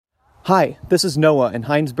Hi, this is Noah in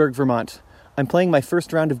Heinsberg, Vermont. I'm playing my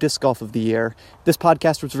first round of disc golf of the year. This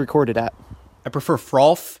podcast was recorded at... I prefer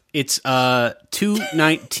Frolf. It's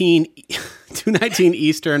 2:19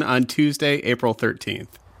 Eastern on Tuesday, April 13th.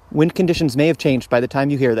 Wind conditions may have changed by the time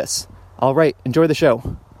you hear this. All right, enjoy the show.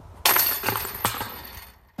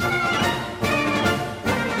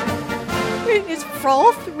 Wait, is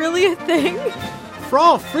Frolf really a thing?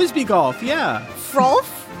 Frolf, frisbee golf, yeah. Frolf?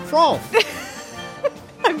 Frolf.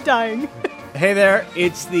 I'm dying. Hey there,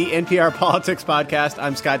 it's the NPR Politics Podcast.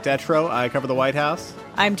 I'm Scott Detrow. I cover the White House.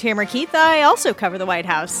 I'm Tamara Keith. I also cover the White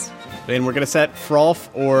House. And we're going to set Frolf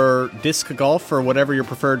or disc golf, or whatever your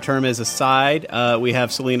preferred term is, aside. We have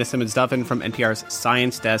Selena Simmons-Duffin from NPR's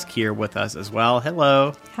Science Desk here with us as well.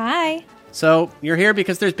 Hello. Hi. So, you're here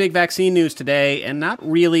because there's big vaccine news today, and not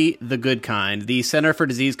really the good kind. The Center for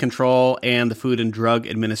Disease Control and the Food and Drug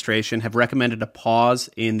Administration have recommended a pause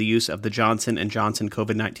in the use of the Johnson & Johnson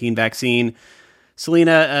COVID-19 vaccine.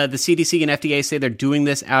 Selena, the CDC and FDA say they're doing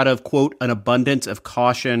this out of, quote, an abundance of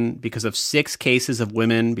caution because of 6 cases of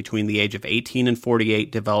women between the age of 18 and 48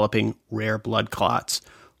 developing rare blood clots.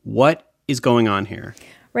 What is going on here?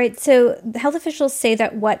 Right. So the health officials say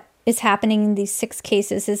that what is happening in these 6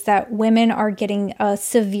 cases is that women are getting a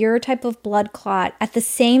severe type of blood clot at the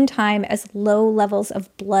same time as low levels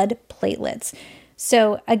of blood platelets.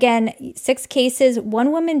 So again, 6 cases,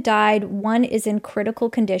 1 woman died, 1 is in critical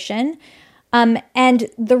condition. And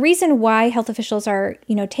the reason why health officials are,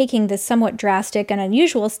 taking this somewhat drastic and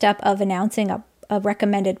unusual step of announcing a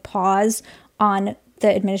recommended pause on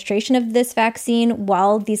the administration of this vaccine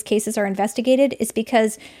while these cases are investigated is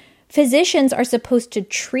because physicians are supposed to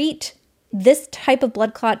treat this type of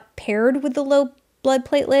blood clot paired with the low blood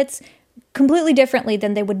platelets completely differently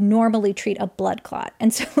than they would normally treat a blood clot.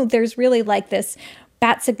 And so there's really like this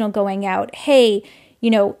bat signal going out. Hey,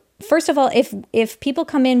 first of all, if people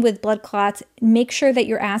come in with blood clots, make sure that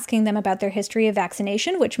you're asking them about their history of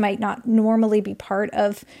vaccination, which might not normally be part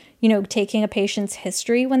of, taking a patient's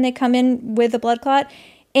history when they come in with a blood clot.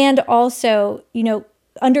 And also,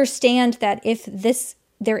 understand that if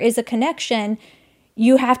there is a connection,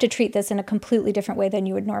 you have to treat this in a completely different way than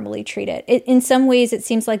you would normally treat it. In some ways, it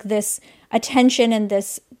seems like this attention and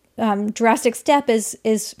this drastic step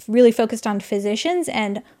is really focused on physicians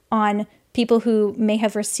and on people who may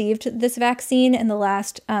have received this vaccine in the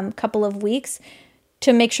last couple of weeks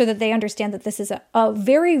to make sure that they understand that this is a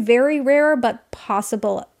very, very rare but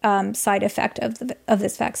possible side effect of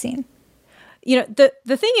this vaccine. The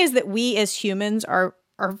thing is that we as humans are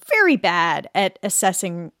very bad at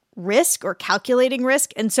assessing risk or calculating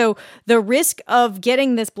risk. And so the risk of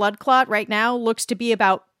getting this blood clot right now looks to be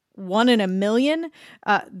about 1 in a million.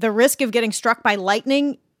 The risk of getting struck by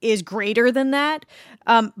lightning is greater than that.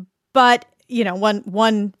 But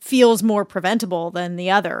one feels more preventable than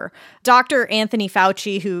the other. Dr. Anthony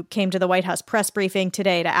Fauci, who came to the White House press briefing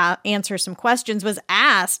today to answer some questions, was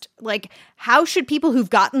asked, how should people who've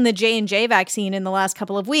gotten the J&J vaccine in the last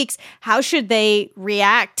couple of weeks, how should they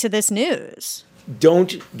react to this news?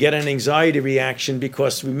 Don't get an anxiety reaction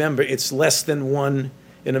because, remember, it's less than 1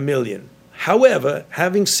 in a million. However,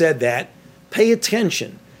 having said that, pay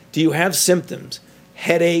attention. Do you have symptoms?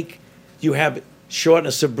 Headache? Do you have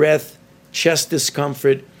shortness of breath? Chest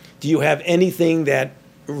discomfort? Do you have anything that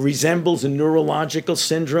resembles a neurological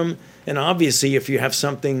syndrome? And obviously, if you have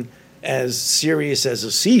something as serious as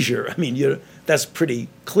a seizure, that's pretty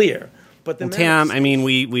clear. But Tam,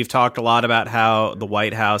 we've talked a lot about how the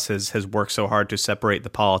White House has worked so hard to separate the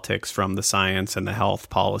politics from the science and the health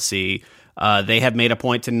policy. They have made a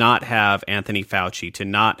point to not have Anthony Fauci, to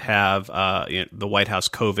not have the White House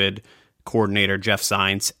COVID coordinator Jeff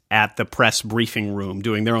Zients at the press briefing room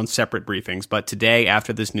doing their own separate briefings. But today,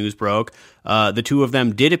 after this news broke, the two of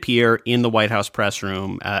them did appear in the White House press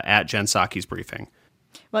room at Jen Psaki's briefing.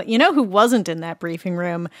 Well, you know who wasn't in that briefing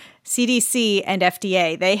room? CDC and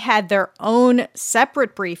FDA. They had their own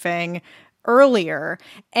separate briefing earlier,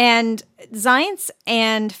 and Zients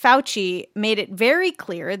and Fauci made it very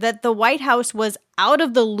clear that the White House was out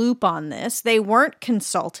of the loop on this. They weren't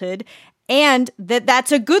consulted, and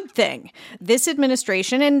that's a good thing. This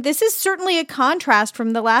administration, and this is certainly a contrast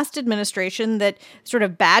from the last administration that sort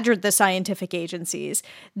of badgered the scientific agencies,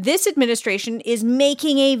 this administration is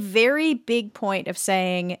making a very big point of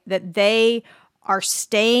saying that they are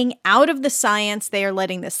staying out of the science. They are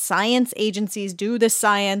letting the science agencies do the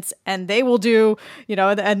science, and they will do,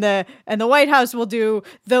 and the White House will do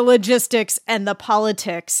the logistics and the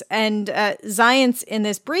politics. And Zients in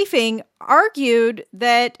this briefing argued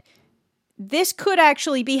that this could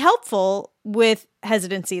actually be helpful with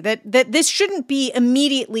hesitancy, that this shouldn't be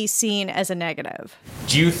immediately seen as a negative.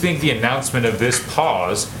 Do you think the announcement of this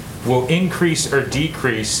pause will increase or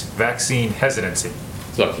decrease vaccine hesitancy?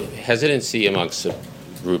 Look, hesitancy amongst a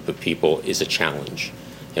group of people is a challenge,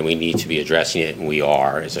 and we need to be addressing it, and we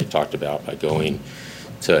are, as I talked about, by going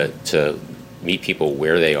to meet people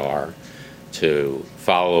where they are, to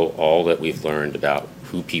follow all that we've learned about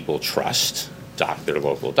who people trust, their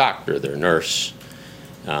local doctor, their nurse,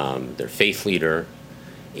 their faith leader.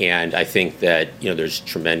 And I think that, there's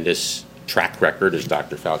tremendous track record, as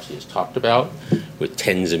Dr. Fauci has talked about, with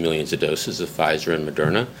tens of millions of doses of Pfizer and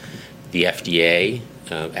Moderna. The FDA,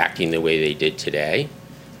 acting the way they did today,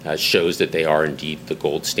 shows that they are indeed the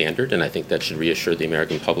gold standard. And I think that should reassure the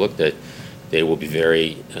American public that they will be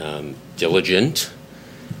very diligent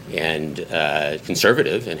and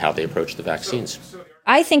conservative in how they approach the vaccines.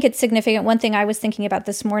 I think it's significant. One thing I was thinking about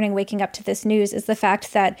this morning, waking up to this news, is the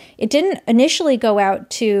fact that it didn't initially go out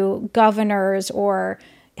to governors or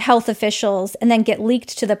health officials and then get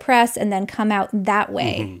leaked to the press and then come out that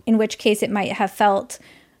way, in which case it might have felt,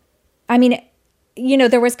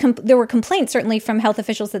 there were complaints certainly from health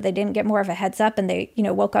officials that they didn't get more of a heads up, and they,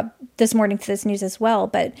 woke up this morning to this news as well.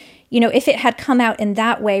 But, if it had come out in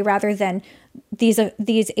that way rather than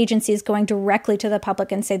these agencies going directly to the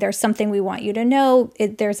public and say, there's something we want you to know,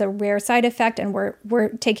 there's a rare side effect, and we're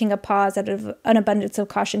taking a pause out of an abundance of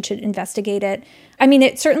caution to investigate it.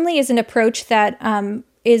 It certainly is an approach that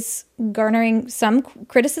is garnering some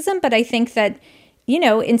criticism, but I think that,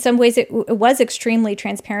 in some ways it was extremely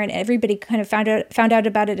transparent. Everybody kind of found out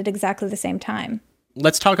about it at exactly the same time.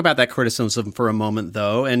 Let's talk about that criticism for a moment,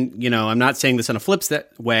 though. And, I'm not saying this in a flip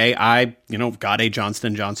way. I, got a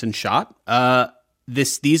Johnson & Johnson shot.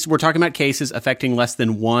 We're talking about cases affecting less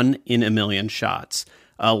than 1 in a million shots.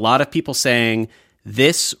 A lot of people saying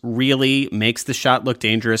this really makes the shot look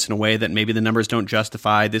dangerous in a way that maybe the numbers don't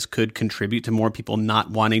justify. This could contribute to more people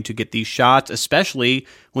not wanting to get these shots, especially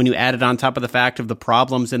when you add it on top of the fact of the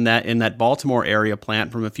problems in that Baltimore area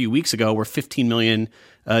plant from a few weeks ago, where 15 million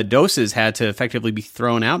doses had to effectively be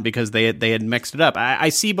thrown out because they had mixed it up. I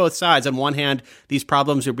see both sides. On one hand, these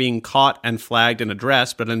problems are being caught and flagged and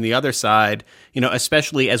addressed, but on the other side,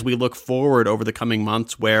 especially as we look forward over the coming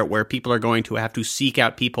months where people are going to have to seek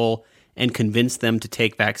out people and convince them to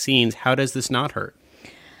take vaccines, how does this not hurt?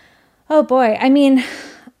 Oh boy.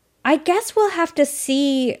 I guess we'll have to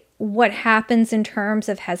see what happens in terms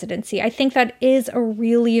of hesitancy. I think that is a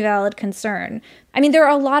really valid concern. There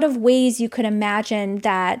are a lot of ways you could imagine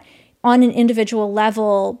that on an individual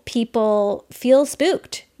level, people feel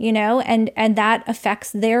spooked, and that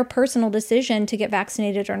affects their personal decision to get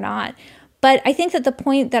vaccinated or not. But I think that the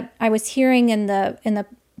point that I was hearing in the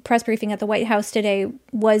press briefing at the White House today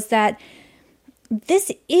was that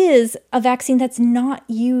this is a vaccine that's not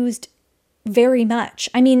used very much.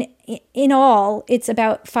 In all, it's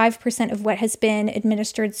about 5% of what has been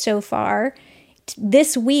administered so far.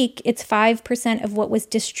 This week, it's 5% of what was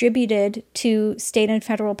distributed to state and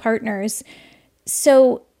federal partners.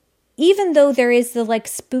 So even though there is the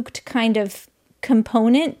spooked kind of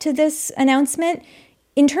component to this announcement,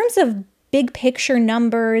 in terms of big picture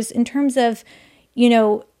numbers, in terms of,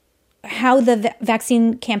 how the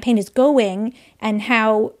vaccine campaign is going and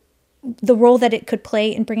how the role that it could play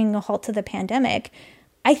in bringing a halt to the pandemic,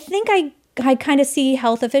 I think I kind of see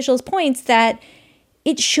health officials' points that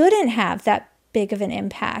it shouldn't have that big of an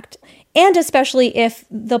impact. And especially if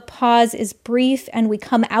the pause is brief and we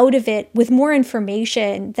come out of it with more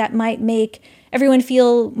information that might make everyone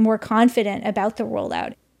feel more confident about the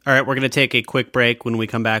rollout. All right, we're going to take a quick break. When we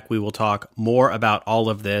come back, we will talk more about all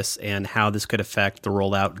of this and how this could affect the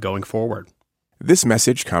rollout going forward. This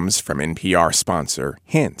message comes from NPR sponsor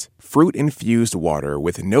Hint, fruit-infused water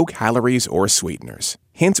with no calories or sweeteners.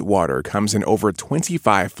 Hint water comes in over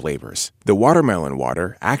 25 flavors. The watermelon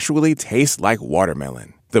water actually tastes like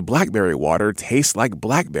watermelon. The blackberry water tastes like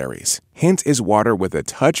blackberries. Hint is water with a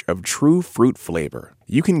touch of true fruit flavor.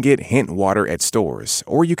 You can get Hint water at stores,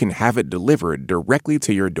 or you can have it delivered directly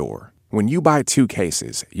to your door. When you buy 2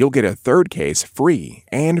 cases, you'll get a 3rd case free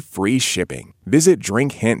and free shipping. Visit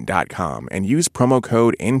drinkhint.com and use promo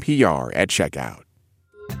code NPR at checkout.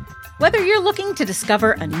 Whether you're looking to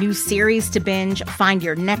discover a new series to binge, find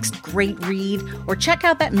your next great read, or check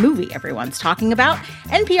out that movie everyone's talking about,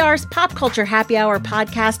 NPR's Pop Culture Happy Hour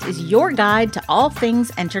podcast is your guide to all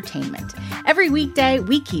things entertainment. Every weekday,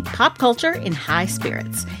 we keep pop culture in high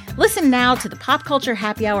spirits. Listen now to the Pop Culture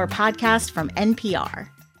Happy Hour podcast from NPR.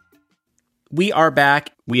 We are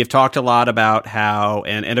back. We have talked a lot about how,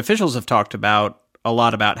 and officials have talked about a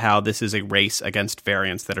lot about how this is a race against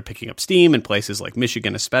variants that are picking up steam in places like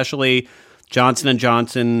Michigan, especially. Johnson &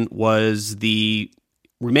 Johnson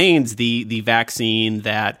remains the vaccine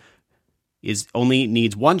that only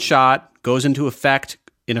needs 1 shot, goes into effect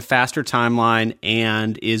in a faster timeline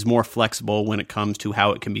and is more flexible when it comes to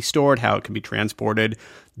how it can be stored, how it can be transported.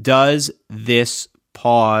 Does this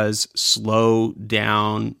pause slow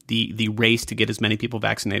down the race to get as many people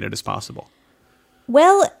vaccinated as possible?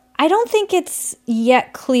 Well, I don't think it's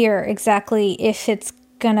yet clear exactly if it's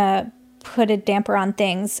going to put a damper on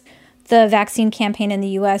things. The vaccine campaign in the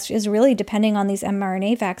U.S. is really depending on these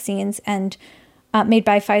mRNA vaccines and made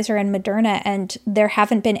by Pfizer and Moderna, and there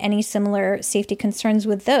haven't been any similar safety concerns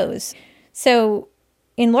with those. So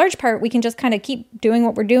in large part, we can just kind of keep doing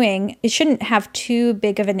what we're doing. It shouldn't have too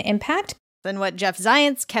big of an impact. And what Jeff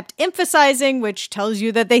Zients kept emphasizing, which tells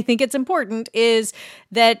you that they think it's important, is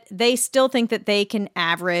that they still think that they can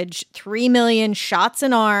average 3 million shots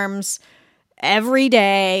in arms every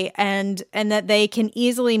day, and that they can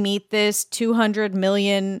easily meet this 200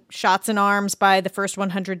 million shots in arms by the first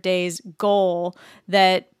 100 days goal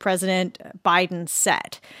that President Biden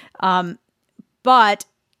set. But,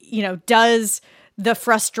 does the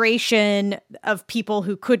frustration of people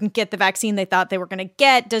who couldn't get the vaccine they thought they were going to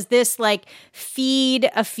get, does this feed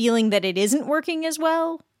a feeling that it isn't working as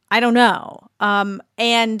well? I don't know.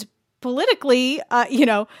 And politically,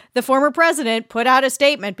 the former president put out a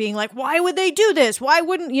statement being like, why would they do this? Why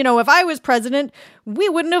wouldn't, if I was president, we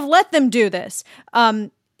wouldn't have let them do this.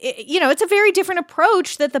 It's a very different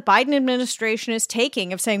approach that the Biden administration is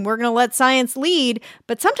taking of saying, we're going to let science lead.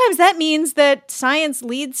 But sometimes that means that science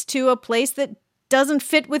leads to a place that doesn't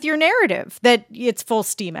fit with your narrative, that it's full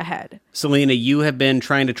steam ahead. Selena, you have been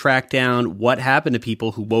trying to track down what happened to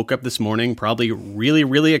people who woke up this morning probably really,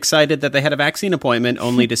 really excited that they had a vaccine appointment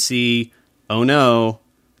only to see, oh no,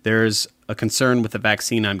 there's a concern with the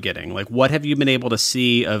vaccine I'm getting. What have you been able to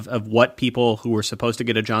see of what people who were supposed to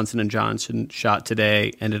get a Johnson & Johnson shot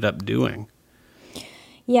today ended up doing?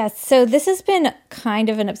 Yes, so this has been kind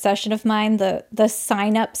of an obsession of mine, the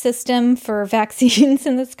sign-up system for vaccines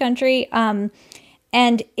in this country.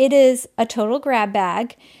 And it is a total grab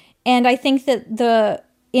bag. And I think that the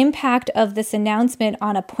impact of this announcement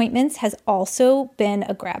on appointments has also been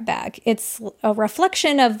a grab bag. It's a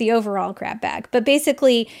reflection of the overall grab bag. But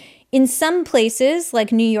basically, in some places,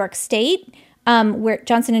 like New York State, where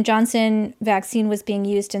Johnson & Johnson vaccine was being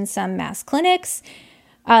used in some mass clinics,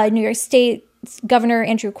 New York State Governor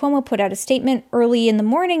Andrew Cuomo put out a statement early in the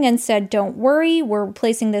morning and said, don't worry, we're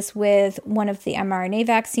replacing this with one of the mRNA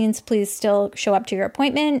vaccines. Please still show up to your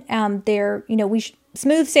appointment.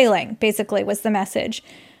 Smooth sailing, basically, was the message.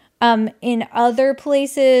 In other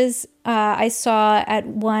places, I saw at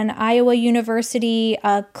one Iowa University,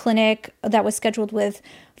 a clinic that was scheduled with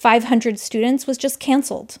 500 students was just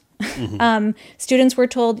canceled. Mm-hmm. Students were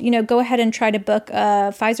told, go ahead and try to book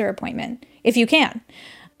a Pfizer appointment if you can.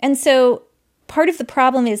 And so part of the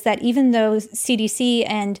problem is that even though CDC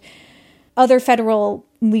and other federal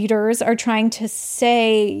leaders are trying to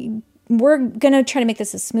say, we're going to try to make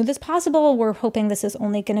this as smooth as possible, we're hoping this is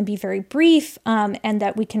only going to be very brief, and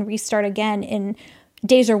that we can restart again in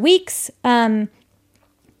days or weeks.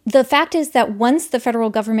 The fact is that once the federal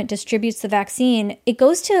government distributes the vaccine, it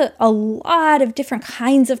goes to a lot of different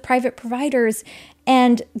kinds of private providers.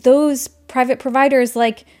 And those private providers,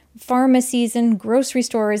 like pharmacies and grocery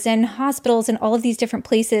stores and hospitals and all of these different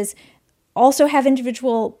places, also have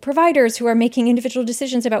individual providers who are making individual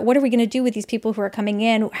decisions about what are we going to do with these people who are coming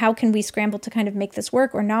in? How can we scramble to kind of make this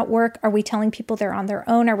work or not work? Are we telling people they're on their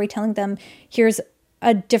own? Are we telling them here's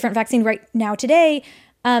a different vaccine right now today?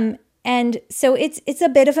 And so it's a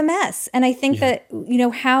bit of a mess. And I think that,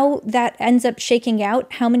 how that ends up shaking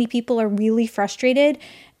out, how many people are really frustrated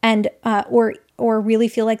and or really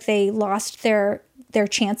feel like they lost their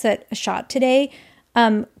chance at a shot today,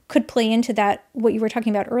 could play into that, what you were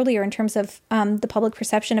talking about earlier in terms of the public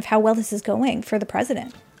perception of how well this is going for the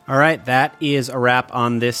president. All right, that is a wrap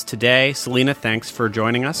on this today. Selena, thanks for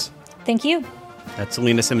joining us. Thank you. That's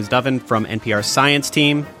Selena Simmons-Dovin from NPR's Science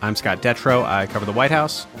Team. I'm Scott Detrow. I cover the White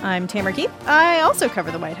House. I'm Tamara Keith. I also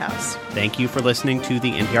cover the White House. Thank you for listening to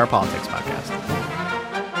the NPR Politics Podcast.